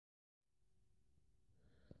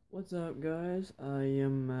What's up, guys? I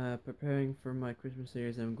am preparing for my Christmas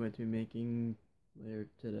series I'm going to be making later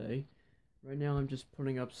today. Right now I'm just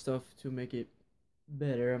putting up stuff to make it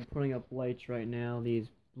better. I'm putting up lights right now, these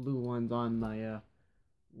blue ones on my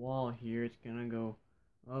wall here. It's gonna go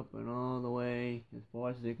up and all the way as far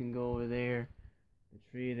as it can go over there, the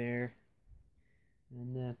tree there.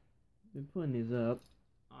 And I've been putting these up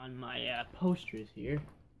on my posters here.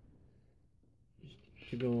 Just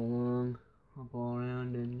to go along, hop all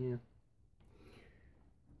around, and yeah.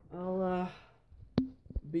 I'll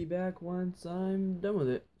be back once I'm done with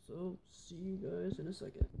it. So see you guys in a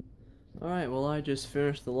second. Alright, well I just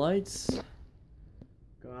finished the lights.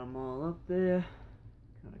 Got them all up there.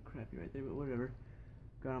 Kinda crappy right there, but whatever.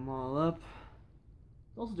 Got them all up.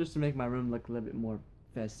 Also just to make my room look a little bit more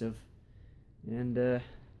festive. And I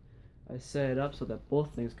set it up so that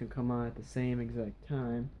both things can come on at the same exact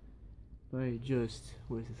time. By just,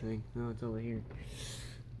 where's the thing? No, it's over here.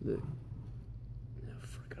 Look.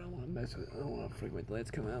 I don't want to mess with it. I don't want to freak make the lights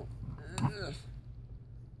come out.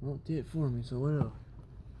 Well, it did it for me, so what else?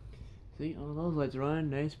 See, all those lights are on.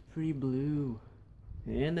 Nice, pretty blue.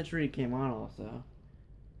 And the tree came on also.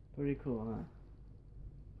 Pretty cool, huh?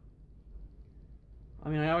 I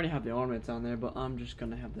mean, I already have the ornaments on there, but I'm just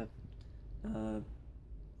gonna have the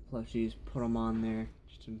plushies, put them on there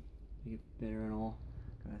just to make it better and all.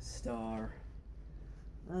 Got a star.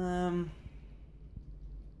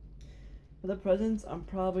 For the presents, I'm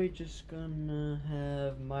probably just gonna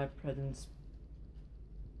have my presents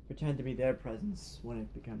pretend to be their presents when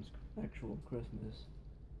it becomes actual Christmas.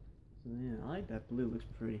 So yeah, I like that blue, looks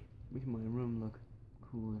pretty. Makes my room look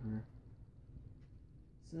cooler.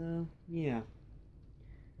 So yeah,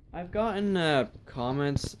 I've gotten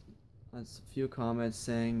comments, a few comments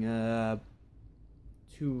saying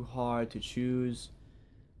too hard to choose.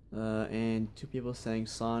 And two people saying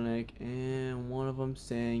Sonic, and one of them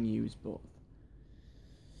saying use both.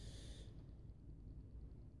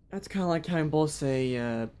 That's kind of like having both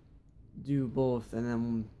say do both, and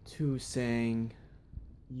then two saying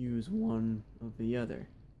use one of the other.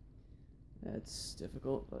 That's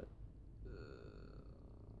difficult, but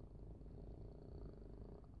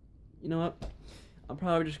you know what? I'm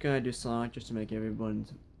probably just gonna do Sonic just to make everyone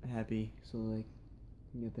happy, so they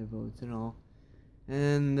can get their votes and all.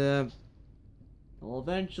 And I'll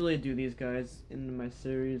eventually do these guys in my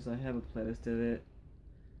series. I have a playlist of it,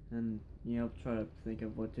 and you know, try to think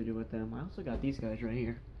of what to do with them. I also got these guys right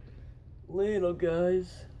here, little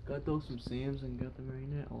guys. Got those from Sam's and got the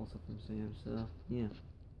marionette also from Sam's. So yeah.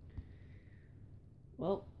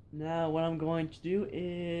 Well, now what I'm going to do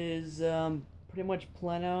is pretty much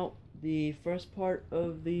plan out the first part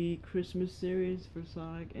of the Christmas series for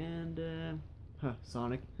Sonic and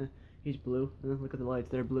Sonic. He's blue. Look at the lights,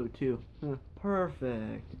 they're blue too.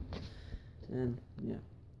 Perfect. And yeah,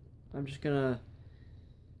 I'm just gonna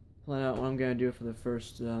plan out what I'm gonna do for the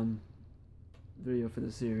first video for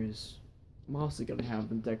the series. I'm also gonna have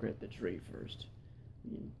them decorate the tree first.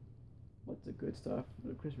 I mean, what's the good stuff for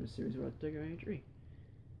the Christmas series without decorating a tree?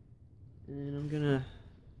 And I'm gonna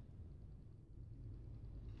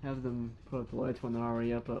have them put up the lights when they're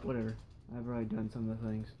already up, but whatever. I've already done some of the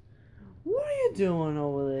things. What are you doing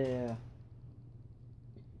over there?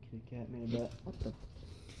 Kitty cat made that. What the?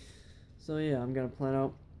 So yeah, I'm gonna plan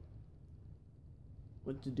out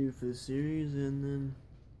what to do for the series and then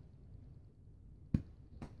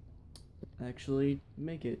actually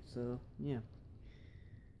make it. So yeah.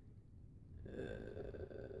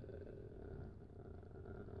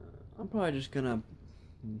 I'm probably just gonna.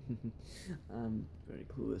 I'm very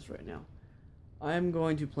clueless right now. I'm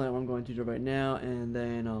going to plan what I'm going to do right now, and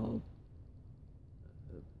then I'll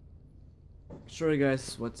show you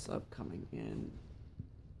guys what's upcoming in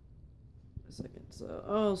a second. So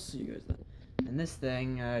I'll see you guys then. And this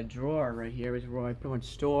thing, drawer right here is where I pretty much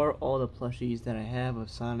store all the plushies that I have of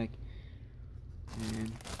Sonic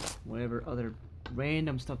and whatever other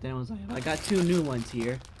random stuffed animals I have. I got two new ones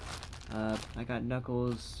here. I got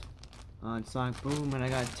Knuckles on Sonic Boom, and I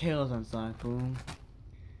got Tails on Sonic Boom.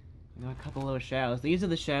 I got a couple little shadows. These are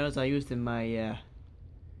the shadows I used in my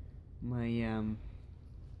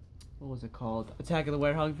what was it called? Attack of the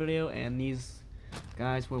Wearhog video, and these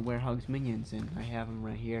guys were Wearhog's minions, and I have him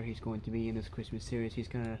right here. He's going to be in this Christmas series. He's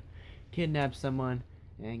gonna kidnap someone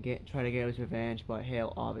and try to get his revenge, but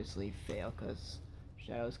he'll obviously fail because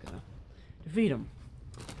Shadow's gonna defeat him.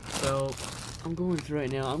 So I'm going through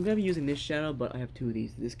right now. I'm gonna be using this shadow, but I have two of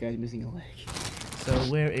these. This guy's missing a leg. So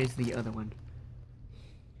where is the other one?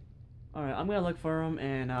 Alright, I'm gonna look for him,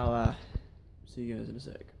 and I'll see you guys in a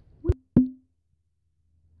sec.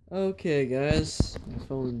 Okay guys, my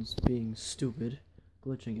phone's being stupid.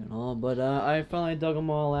 glitching and all, but I finally dug them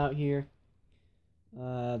all out here.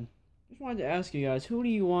 Just wanted to ask you guys, who do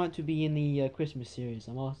you want to be in the Christmas series?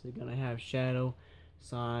 I'm also gonna have Shadow,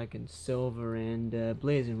 Sonic, and Silver, and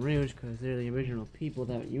Blaze and Rouge, because they're the original people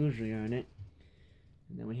that usually are in it.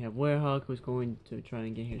 And then we have wearhog, who's going to try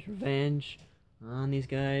and get his revenge on these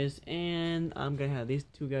guys, and I'm gonna have these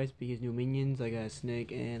two guys be his new minions. I got a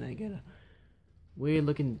snake, and I got a weird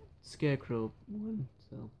looking scarecrow one,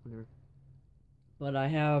 so whatever. But I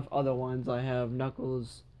have other ones. I have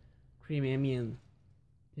Knuckles, Cream Amy, and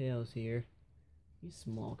Tails here. He's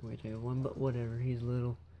small compared to everyone, but whatever, he's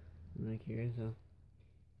little. I'm not care, so.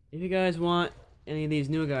 If you guys want any of these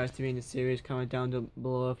new guys to be in the series, comment down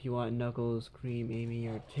below if you want Knuckles, Cream, Amy,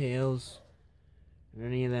 or Tails, or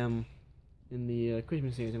any of them in the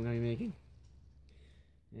Christmas series I'm going to be making.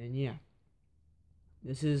 And yeah,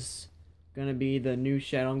 this is going to be the new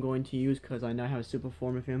Shadow I'm going to use, because I now have a super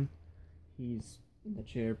form of him. He's in the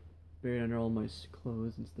chair, buried under all my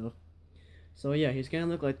clothes and stuff. So yeah, he's going to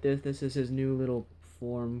look like this. This is his new little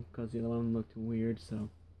form, because the other one looked weird, so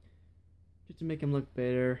just to make him look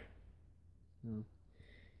better. So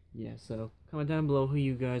yeah, so comment down below who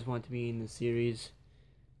you guys want to be in the series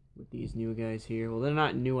with these new guys here. Well, they're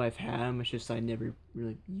not new, I've had them, it's just I never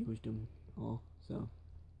really used them all, so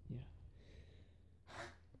yeah.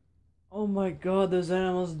 Oh my god, there's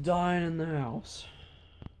animals dying in the house.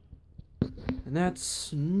 And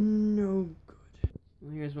that's no good.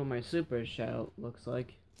 Well, here's what my super Shadow looks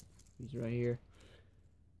like. He's right here.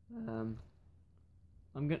 When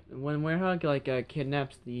wearhog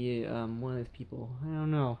kidnaps the one of these people, I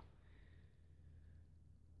don't know.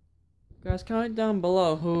 Guys, comment down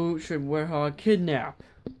below who should wearhog kidnap.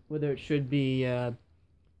 Whether it should be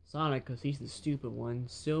Sonic, because he's the stupid one.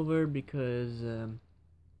 Silver, because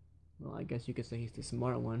well, I guess you could say he's the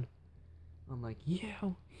smart one. I'm like,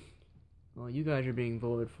 yeah. Well, you guys are being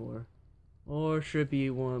voted for. Or should it be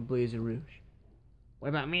one of Blaze and Rouge? What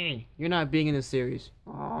about me? You're not being in the series.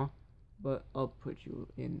 Aww. But I'll put you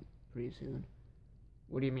in pretty soon.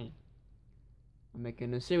 What do you mean? I'm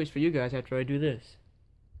making a series for you guys after I do this.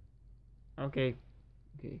 Okay.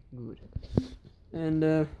 Okay, good.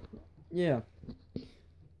 And, yeah.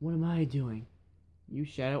 What am I doing? You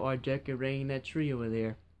Shadow are decorating that tree over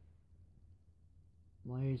there.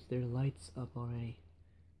 Why is there lights up already?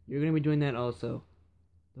 You're gonna be doing that also.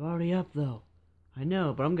 They're already up though. I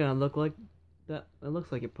know, but I'm gonna look like that. It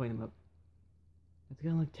looks like you're putting them up. It's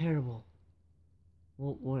gonna look terrible.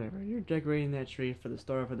 Well, whatever. You're decorating that tree for the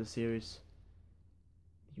start of the series.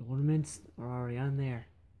 The ornaments are already on there.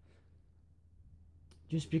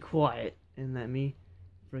 Just be quiet and let me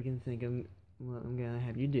friggin' think of what I'm gonna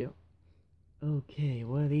have you do. Okay,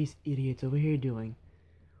 what are these idiots over here doing?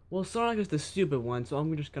 Well, Sonic is the stupid one, so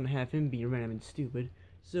I'm just gonna have him be random and stupid.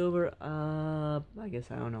 Silver, I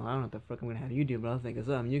guess I don't know what the fuck I'm gonna have you do, but I'll think of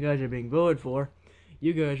something. You guys are being voted for.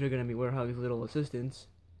 You guys are gonna be wearhog's little assistants.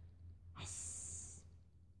 Is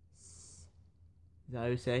that how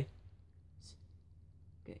you say?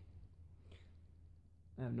 Okay.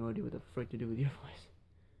 I have no idea what the frick to do with your voice.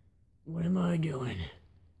 What am I doing?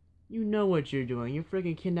 You know what you're doing. You're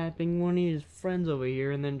freaking kidnapping one of his friends over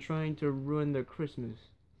here and then trying to ruin their Christmas.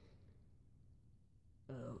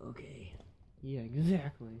 Oh, okay. Yeah,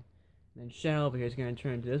 exactly. Then Shadow over here is gonna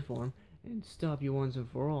turn into this form and stop you once and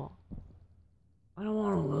for all. I don't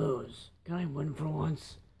want to lose. Can I win for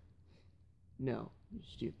once? No, you're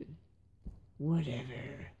stupid.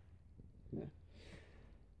 Whatever. Yeah.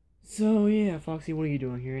 So yeah, Foxy, what are you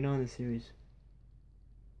doing here and on the series?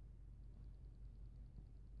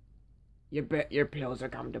 Your pillows are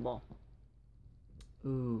comfortable.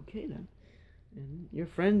 Okay then. And your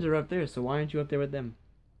friends are up there, so why aren't you up there with them?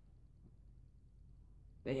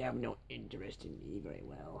 They have no interest in me very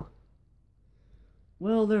well.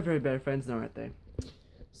 Well, they're very bad friends now, aren't they?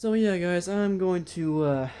 So yeah, guys, I'm going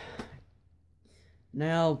to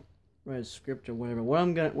now write a script or whatever.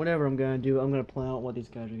 Whatever I'm gonna do, I'm gonna plan out what these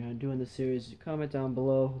guys are gonna do in the series. Comment down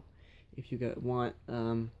below if you want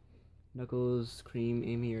Knuckles, Cream,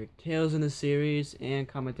 Amy, or Tails in the series, and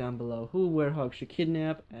comment down below who wearhog should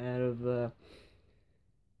kidnap out of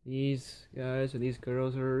these guys or these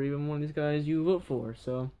girls, or even one of these guys you vote for.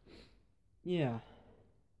 So yeah.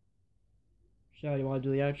 Shadow, you want to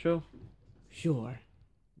do the outro? Sure.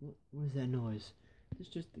 What is that noise? It's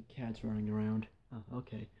just the cats running around. Oh,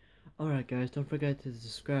 okay. Alright guys, don't forget to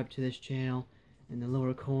subscribe to this channel in the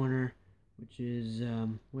lower corner, which is,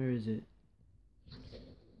 where is it?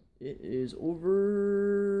 It is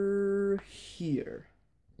over here.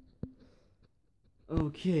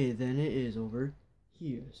 Okay, then it is over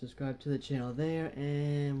here. Subscribe to the channel there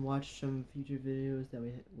and watch some future videos that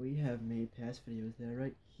we have made, past videos that are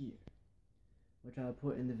right here, which I'll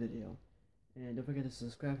put in the video. And don't forget to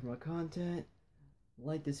subscribe for more content,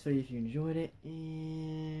 like this video if you enjoyed it,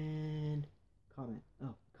 and comment.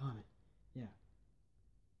 Oh, comment. Yeah.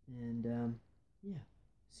 And yeah.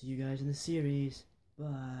 See you guys in the series.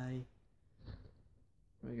 Bye.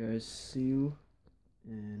 Alright guys, see you,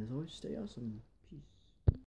 and as always, stay awesome.